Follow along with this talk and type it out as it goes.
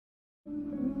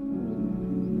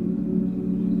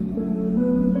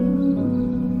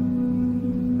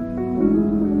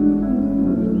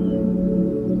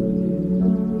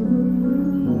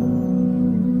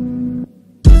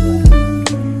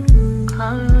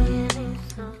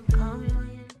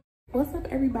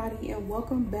everybody, and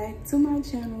welcome back to my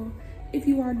channel. If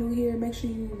you are new here, make sure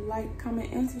you like,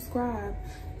 comment, and subscribe,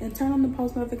 and turn on the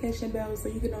post notification bell so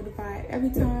you get notified every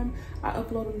time I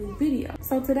upload a new video.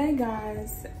 So today,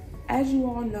 guys, as you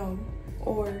all know,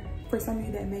 or for some of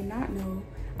you that may not know,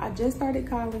 I just started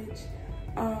college,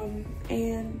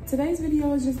 and today's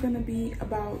video is just going to be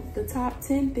about the top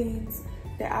 10 things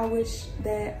that I wish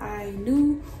that I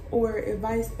knew, or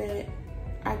advice that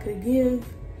I could give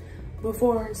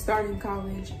before starting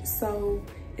college. So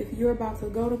if you're about to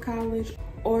go to college,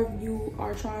 or if you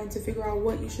are trying to figure out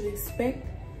what you should expect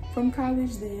from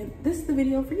college, then this is the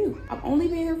video for you. I've only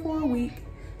been here for a week,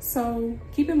 so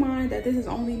keep in mind that this is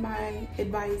only my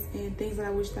advice and things that I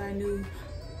wish that I knew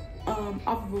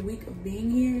off of a week of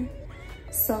being here.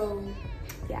 So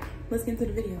yeah, let's get into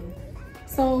the video.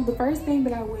 So the first thing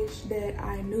that I wish that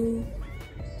I knew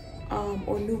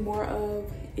or knew more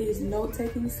of is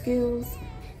note-taking skills.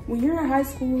 When you're in high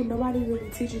school, nobody really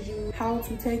teaches you how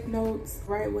to take notes,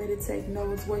 right way to take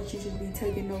notes, what you should be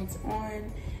taking notes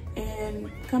on.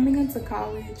 And coming into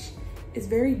college is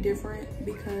very different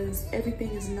because everything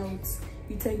is notes.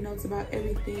 You take notes about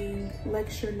everything,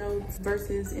 lecture notes,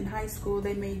 versus in high school,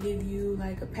 they may give you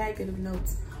like a packet of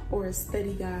notes or a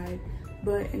study guide.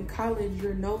 But in college,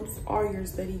 your notes are your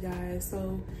study guide.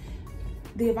 So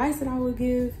the advice that I would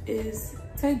give is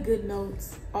take good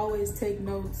notes. Always take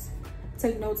notes.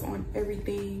 Take notes on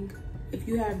everything. If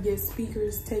you have guest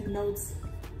speakers, take notes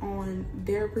on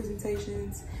their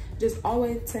presentations. Just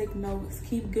always take notes.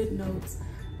 Keep good notes.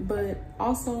 But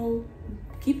also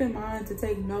keep in mind to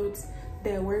take notes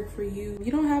that work for you.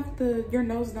 You don't have to, your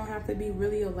notes don't have to be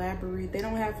really elaborate. They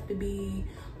don't have to be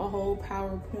a whole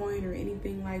PowerPoint or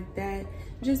anything like that.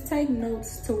 Just take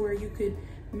notes to where you could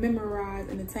memorize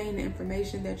and attain the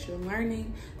information that you're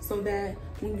learning, so that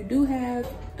when you do have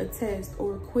a test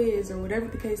or a quiz or whatever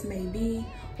the case may be,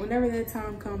 whenever that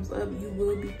time comes up, you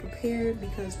will be prepared.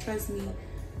 Because trust me,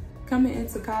 coming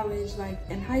into college, like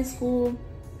in high school,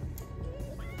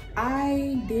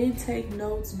 I did take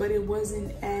notes, but it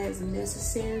wasn't as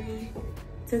necessary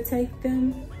to take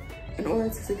them in order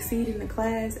to succeed in the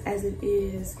class as it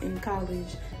is in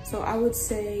college. So I would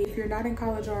say if you're not in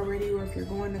college already, or if you're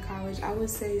going to college, I would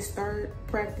say start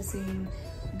practicing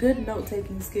good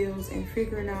note-taking skills and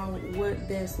figuring out what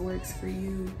best works for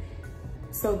you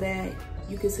so that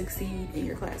you can succeed in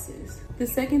your classes. The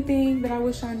second thing that I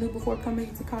wish I knew before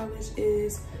coming to college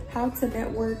is how to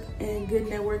network and good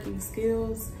networking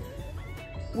skills.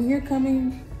 When you're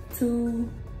coming to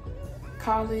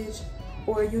college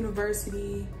or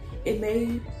university, it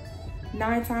may,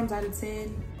 9 times out of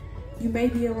 10, you may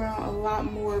be around a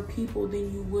lot more people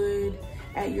than you would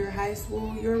at your high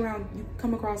school. You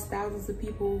come across thousands of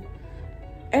people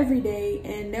every day,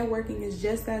 and networking is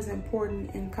just as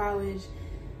important in college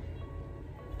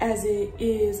as it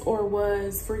is or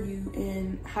was for you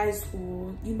in high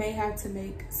school. You may have to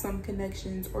make some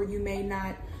connections, or you may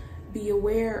not be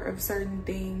aware of certain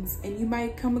things, and you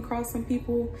might come across some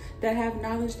people that have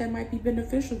knowledge that might be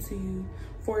beneficial to you.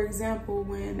 For example,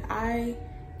 when I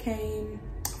came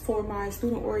for my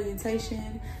student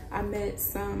orientation, I met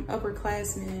some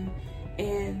upperclassmen,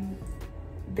 and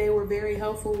they were very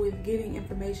helpful with giving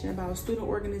information about student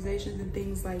organizations and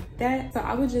things like that. So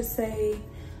I would just say,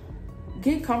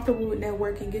 get comfortable with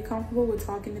networking, get comfortable with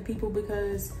talking to people,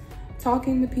 because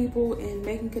talking to people and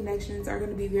making connections are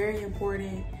going to be very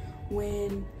important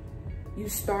when you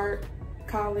start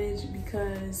college,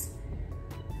 because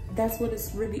that's what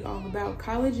it's really all about.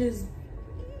 College is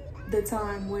the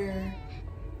time where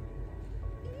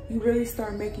you really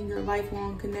start making your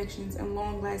lifelong connections and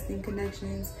long-lasting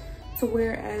connections, to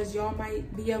whereas y'all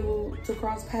might be able to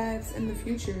cross paths in the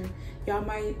future. Y'all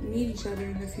might meet each other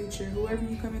in the future, whoever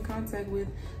you come in contact with.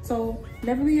 So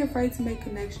never be afraid to make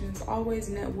connections. Always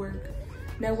network.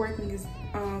 Networking is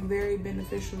very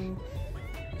beneficial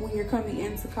when you're coming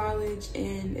into college,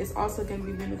 and it's also going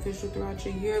to be beneficial throughout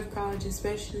your year of college,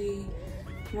 especially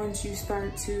once you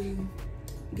start to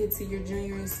get to your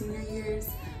junior and senior years,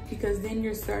 because then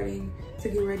you're starting to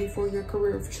get ready for your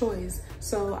career of choice.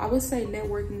 So I would say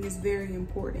networking is very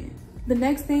important. The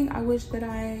next thing I wish that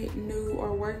I knew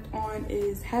or worked on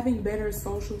is having better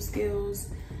social skills.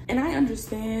 And I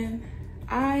understand,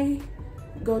 I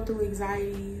go through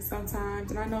anxiety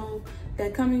sometimes, and I know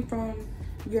that coming from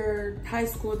your high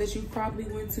school that you probably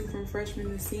went to from freshman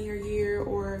to senior year,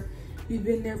 or you've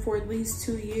been there for at least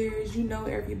 2 years, you know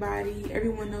everybody,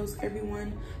 everyone knows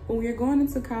everyone. But when you're going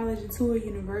into college, into a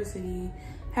university,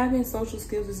 having social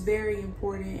skills is very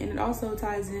important, and it also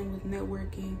ties in with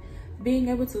networking. Being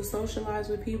able to socialize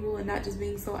with people and not just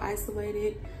being so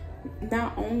isolated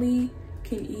not only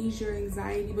can ease your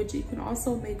anxiety, but you can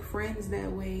also make friends that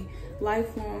way,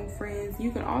 lifelong friends. You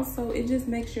can also, it just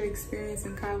makes your experience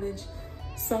in college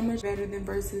so much better than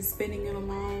versus spending it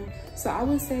alone. So I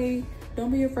would say,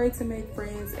 don't be afraid to make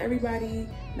friends. Everybody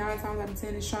 9 times out of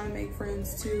 10 is trying to make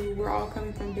friends too. We're all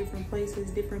coming from different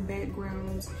places, different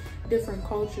backgrounds, different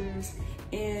cultures,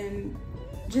 and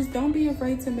just don't be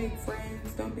afraid to make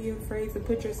friends. Don't be afraid to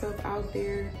put yourself out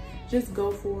there. Just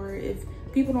go for it. If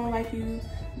people don't like you,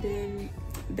 then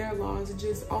their loss.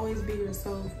 Just always be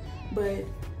yourself, but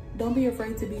don't be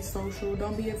afraid to be social.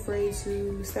 Don't be afraid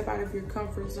to step out of your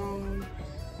comfort zone.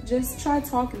 Just try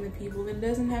talking to people. It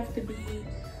doesn't have to be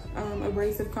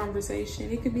abrasive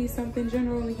conversation. It could be something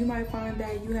general, and you might find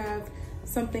that you have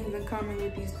some things in common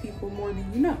with these people more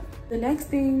than you know. The next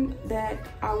thing that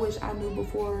I wish I knew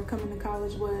before coming to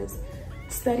college was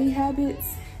study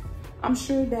habits. I'm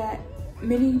sure that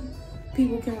many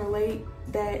people can relate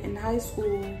that in high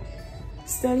school,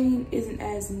 studying isn't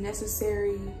as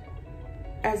necessary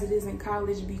as it is in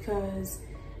college, because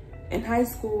in high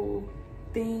school,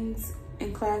 things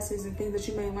in classes and things that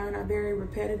you may learn are very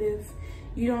repetitive.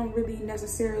 You don't really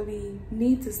necessarily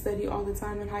need to study all the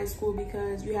time in high school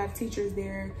because you have teachers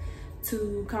there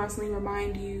to constantly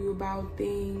remind you about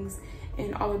things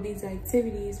and all of these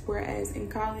activities. Whereas in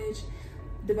college,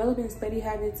 developing study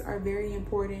habits are very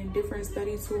important. Different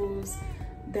study tools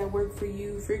that work for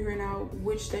you, figuring out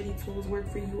which study tools work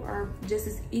for you are just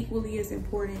as equally as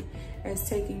important as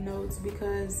taking notes,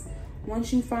 because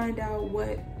once you find out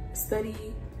what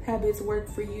study habits work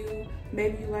for you,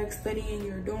 maybe you like studying in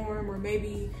your dorm, or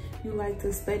maybe you like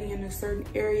to study in a certain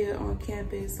area on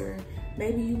campus, or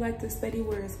maybe you like to study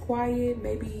where it's quiet,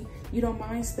 maybe you don't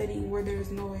mind studying where there's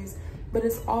noise. But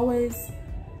it's always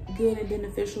good and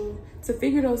beneficial to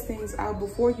figure those things out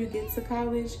before you get to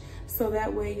college, so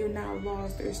that way you're not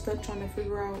lost or stuck trying to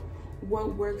figure out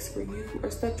what works for you,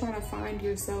 or stuck trying to find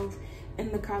yourself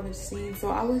in the college scene. So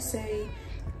I would say,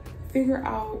 figure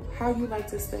out how you like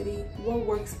to study, what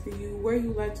works for you, where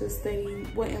you like to study,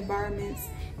 what environments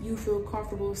you feel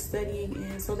comfortable studying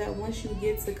in, so that once you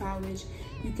get to college,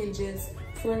 you can just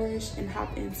flourish and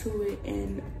hop into it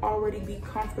and already be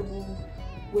comfortable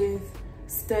with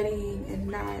studying and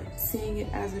not seeing it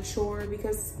as a chore.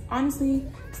 Because honestly,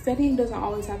 studying doesn't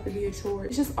always have to be a chore.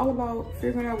 It's just all about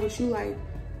figuring out what you like,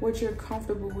 what you're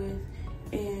comfortable with,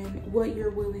 and what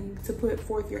you're willing to put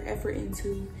forth your effort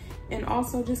into. And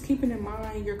also just keeping in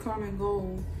mind your common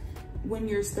goal when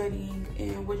you're studying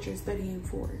and what you're studying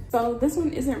for. So this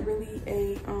one isn't really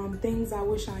a things I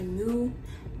wish I knew,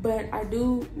 but I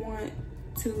do want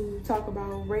to talk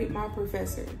about Rate My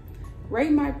Professor.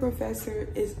 Rate My Professor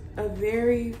is a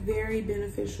very, very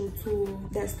beneficial tool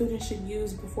that students should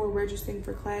use before registering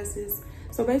for classes.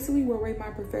 So basically what Rate My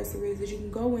Professor is you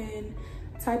can go in,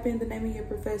 type in the name of your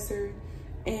professor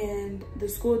and the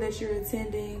school that you're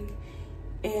attending,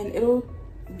 and it'll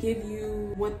give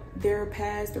you what their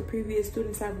past or previous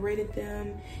students have rated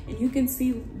them, and you can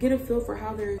get a feel for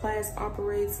how their class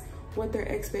operates, what their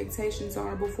expectations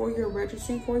are before you're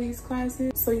registering for these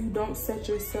classes, so you don't set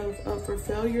yourself up for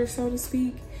failure, so to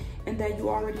speak, and that you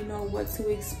already know what to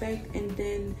expect. And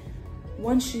then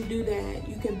once you do that,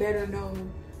 you can better know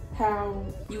how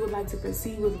you would like to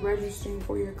proceed with registering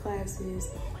for your classes,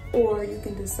 or you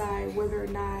can decide whether or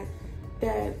not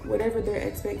that whatever their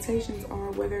expectations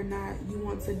are, whether or not you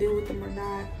want to deal with them or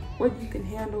not, whether you can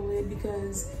handle it,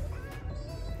 because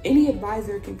any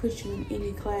advisor can put you in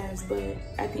any class, but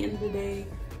at the end of the day,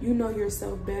 you know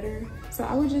yourself better. So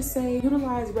I would just say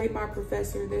utilize Rate My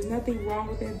Professor. There's nothing wrong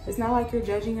with it. It's not like you're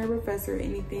judging your professor or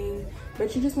anything,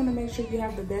 but you just want to make sure you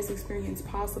have the best experience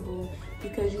possible,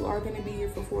 because you are going to be here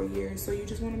for 4 years. So you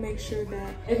just want to make sure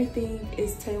that everything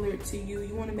is tailored to you.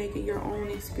 You want to make it your own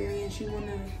experience. You want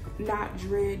to not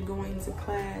dread going to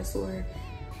class or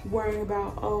worrying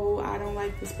about, oh, I don't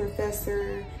like this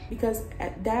professor, because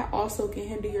that also can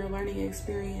hinder your learning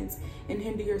experience and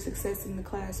hinder your success in the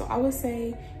class. So I would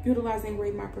say utilizing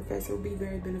Rate My Professor would be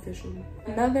very beneficial.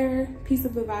 Another piece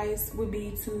of advice would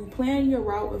be to plan your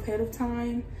route ahead of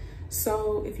time.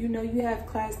 So if you know you have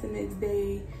class the next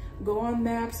day, go on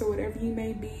maps or whatever you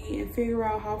may be and figure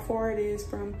out how far it is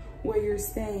from where you're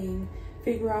staying.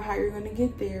 Figure out how you're going to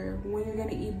get there, when you're going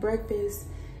to eat breakfast,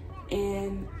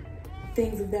 and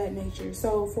things of that nature.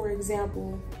 So for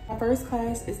example, my first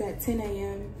class is at 10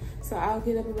 a.m. So I'll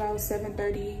get up about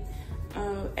 7:30,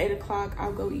 8 o'clock,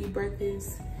 I'll go eat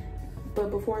breakfast. But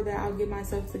before that, I'll get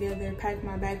myself together, pack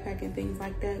my backpack and things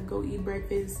like that, go eat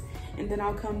breakfast. And then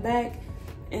I'll come back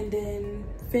and then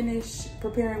finish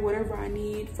preparing whatever I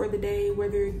need for the day,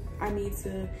 whether I need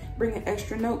to bring an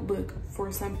extra notebook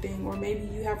for something, or maybe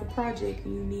you have a project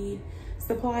and you need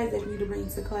supplies that you need to bring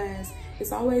to class.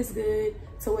 It's always good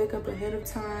to wake up ahead of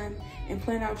time and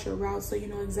plan out your route so you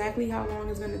know exactly how long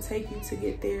it's going to take you to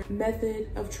get there, method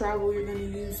of travel you're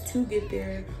going to use to get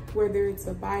there, whether it's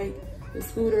a bike, a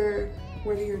scooter,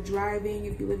 whether you're driving,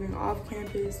 if you're living off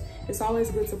campus. It's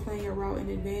always good to plan your route in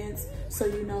advance so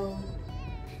you know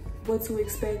what to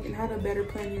expect and how to better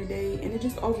plan your day, and it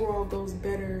just overall goes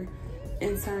better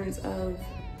in terms of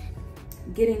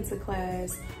getting to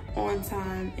class on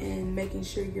time and making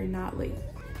sure you're not late.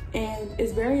 And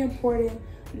it's very important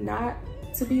not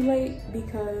to be late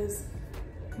because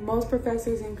most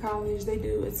professors in college, they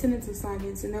do attendance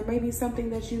assignments and there may be something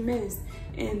that you missed,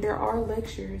 and there are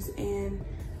lectures and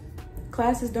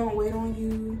classes don't wait on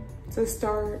you to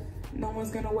start. No one's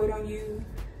gonna wait on you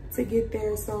to get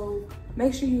there, so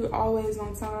make sure you're always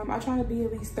on time. I try to be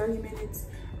at least 30 minutes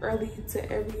early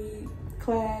to every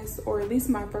class, or at least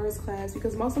my first class,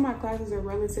 because most of my classes are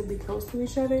relatively close to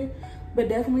each other, but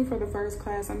definitely for the first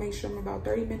class I make sure I'm about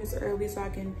 30 minutes early so I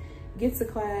can get to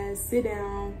class, sit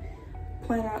down,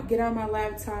 plan out, get out my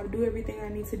laptop, do everything I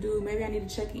need to do. Maybe I need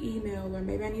to check an email, or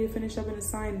maybe I need to finish up an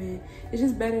assignment. It's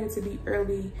just better to be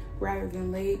early rather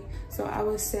than late. So I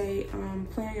would say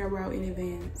plan your route in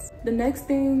advance. The next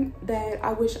thing that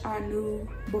I wish I knew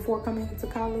before coming into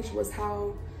college was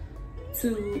how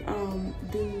to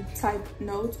do type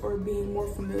notes, or being more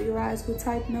familiarized with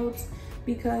type notes,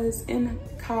 because in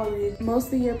college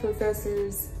most of your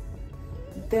professors,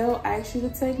 they'll ask you to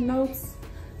take notes.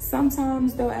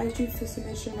 Sometimes they'll ask you to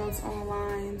submit your notes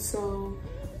online. So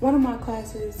one of my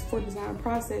classes for design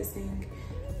processing,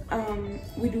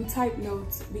 we do type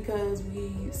notes because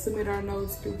we submit our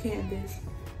notes through Canvas,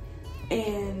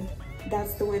 and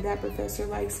that's the way that professor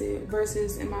likes it.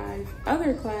 Versus in my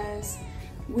other class,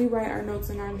 we write our notes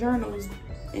in our journals,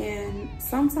 and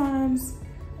sometimes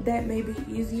that may be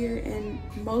easier, and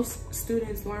most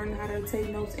students learn how to take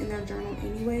notes in their journal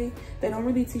anyway. They don't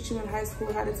really teach you in high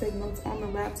school how to take notes on the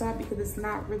laptop because it's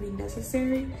not really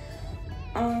necessary,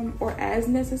 or as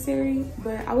necessary.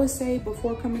 But I would say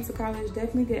before coming to college,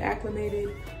 definitely get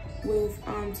acclimated with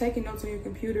taking notes on your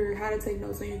computer, how to take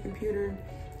notes on your computer,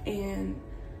 and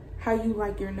how you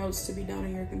like your notes to be done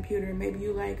on your computer. Maybe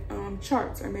you like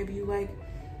charts, or maybe you like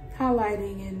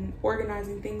highlighting and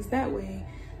organizing things that way.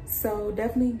 So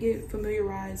definitely get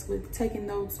familiarized with taking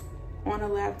notes on a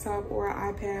laptop or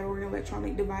an iPad or an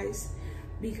electronic device,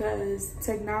 because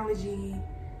technology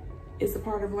is a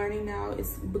part of learning now.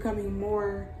 It's becoming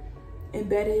more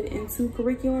embedded into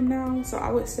curriculum now. So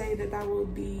I would say that that will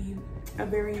be a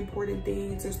very important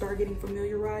thing to start getting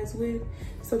familiarized with,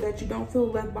 so that you don't feel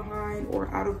left behind or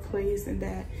out of place, and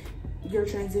that your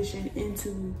transition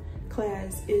into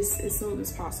class is as smooth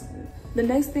as possible. The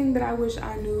next thing that I wish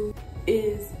I knew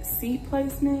is seat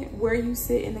placement. Where you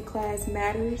sit in the class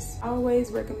matters. I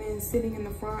always recommend sitting in the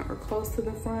front or close to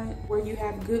the front, where you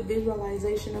have good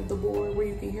visualization of the board, where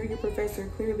you can hear your professor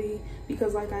clearly,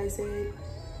 because like I said,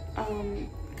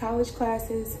 college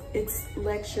classes, it's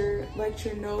lecture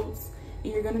notes,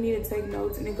 and you're gonna need to take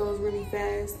notes, and it goes really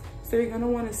fast. So you're gonna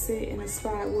wanna sit in a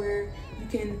spot where you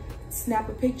can snap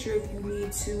a picture if you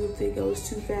need to, if it goes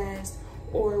too fast,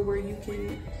 or where you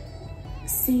can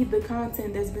see the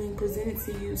content that's being presented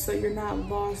to you, so you're not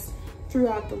lost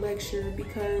throughout the lecture,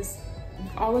 because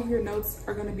all of your notes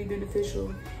are going to be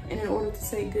beneficial. And in order to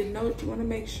take good notes, you want to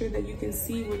make sure that you can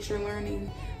see what you're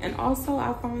learning. And also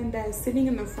I find that sitting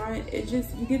in the front,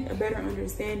 you get a better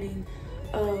understanding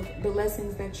of the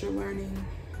lessons that you're learning,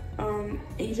 and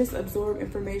you just absorb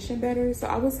information better. So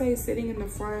I would say sitting in the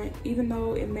front, even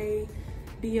though it may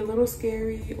be a little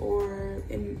scary, or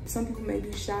some people may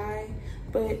be shy,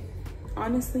 but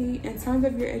honestly, in terms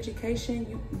of your education,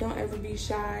 you don't ever be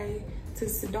shy to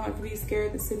sit, don't ever be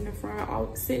scared to sit in the front.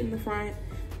 I'll sit in the front,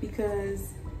 because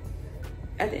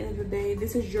at the end of the day,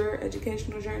 this is your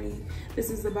educational journey. This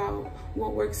is about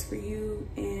what works for you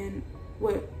and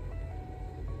what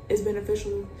is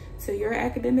beneficial to your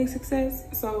academic success.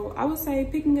 So I would say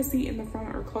picking a seat in the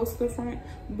front or close to the front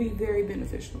would be very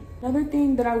beneficial. Another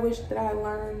thing that I wish that I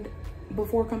learned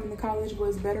before coming to college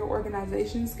was better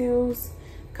organization skills.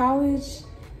 College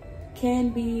can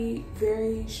be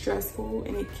very stressful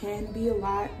and it can be a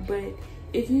lot, but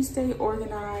if you stay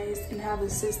organized and have a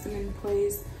system in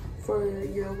place for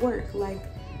your work, like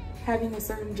having a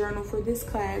certain journal for this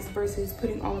class versus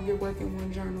putting all of your work in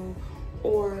one journal,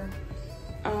 or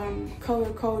color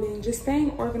coding, just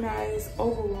staying organized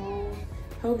overall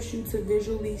helps you to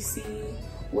visually see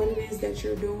what it is that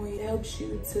you're doing. It helps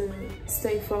you to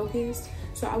stay focused.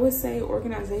 So I would say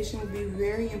organization would be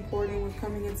very important when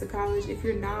coming into college if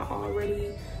you're not already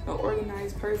an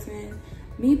organized person.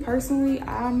 Me personally,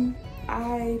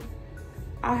 I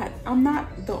I'm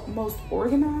not the most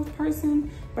organized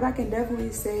person, but I can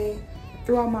definitely say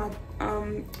throughout my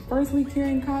first week here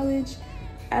in college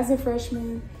as a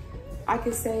freshman, I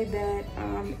could say that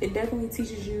it definitely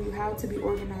teaches you how to be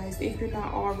organized if you're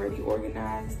not already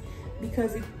organized,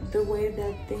 because the way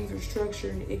that things are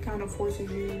structured, it kind of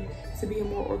forces you to be a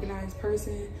more organized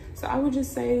person. So I would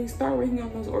just say start working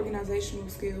on those organizational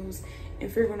skills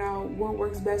and figuring out what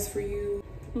works best for you.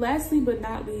 Lastly but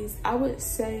not least, I would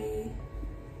say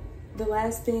the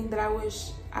last thing that I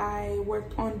wish I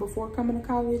worked on before coming to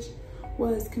college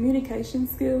was communication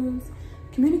skills.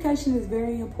 Communication is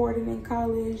very important in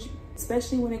college,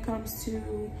 especially when it comes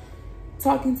to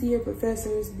talking to your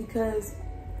professors, because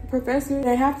professors,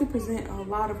 they have to present a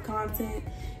lot of content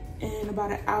in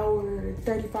about an hour,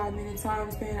 35-minute time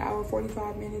span, hour,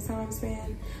 45-minute time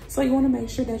span. So you want to make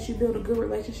sure that you build a good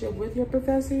relationship with your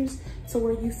professors, so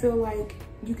where you feel like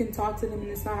you can talk to them and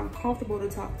it's not uncomfortable to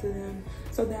talk to them,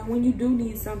 so that when you do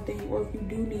need something or if you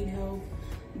do need help,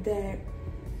 that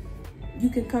you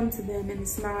can come to them and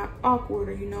it's not awkward,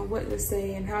 or you know what to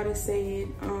say and how to say it,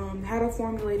 how to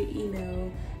formulate an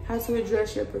email, how to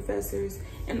address your professors.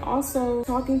 And also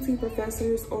talking to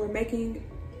professors or making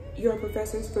your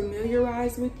professors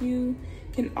familiarized with you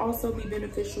can also be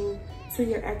beneficial to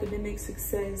your academic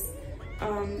success,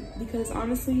 because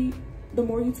honestly, the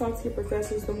more you talk to your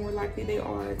professors, the more likely they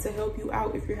are to help you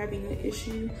out if you're having an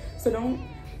issue. So don't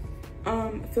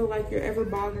feel like you're ever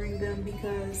bothering them,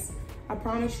 because I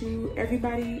promise you,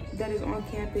 everybody that is on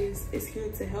campus is here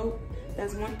to help.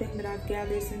 That's one thing that I've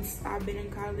gathered since I've been in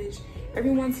college.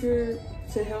 Everyone's here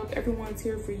to help. Everyone's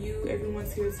here for you.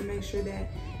 Everyone's here to make sure that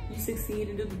you succeed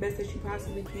and do the best that you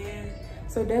possibly can.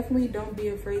 So definitely don't be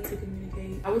afraid to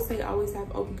communicate. I would say always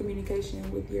have open communication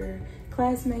with your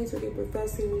classmates or your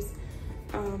professors,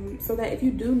 so that if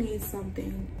you do need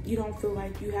something, you don't feel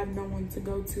like you have no one to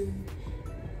go to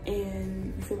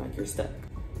and you feel like you're stuck.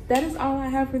 That is all I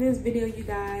have for this video, you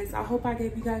guys. I hope I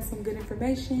gave you guys some good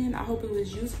information. I hope it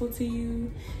was useful to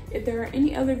you. If there are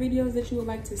any other videos that you would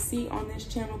like to see on this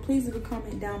channel, please leave a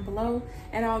comment down below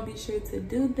and I'll be sure to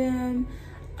do them.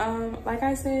 Like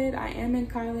I said, I am in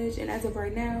college, and as of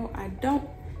right now, I don't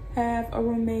have a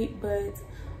roommate, but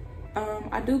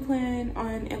I do plan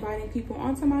on inviting people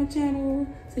onto my channel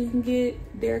so you can get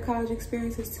their college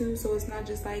experiences too. So it's not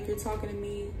just like you're talking to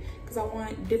me, because I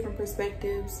want different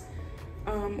perspectives.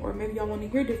 Or maybe y'all want to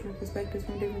hear different perspectives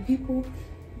from different people.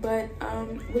 But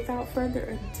without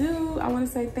further ado, I want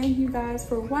to say thank you guys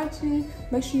for watching.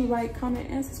 Make sure you like, comment,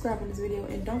 and subscribe on this video,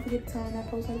 and don't forget to turn on that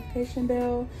post notification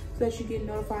bell so that you get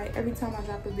notified every time I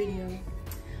drop a video.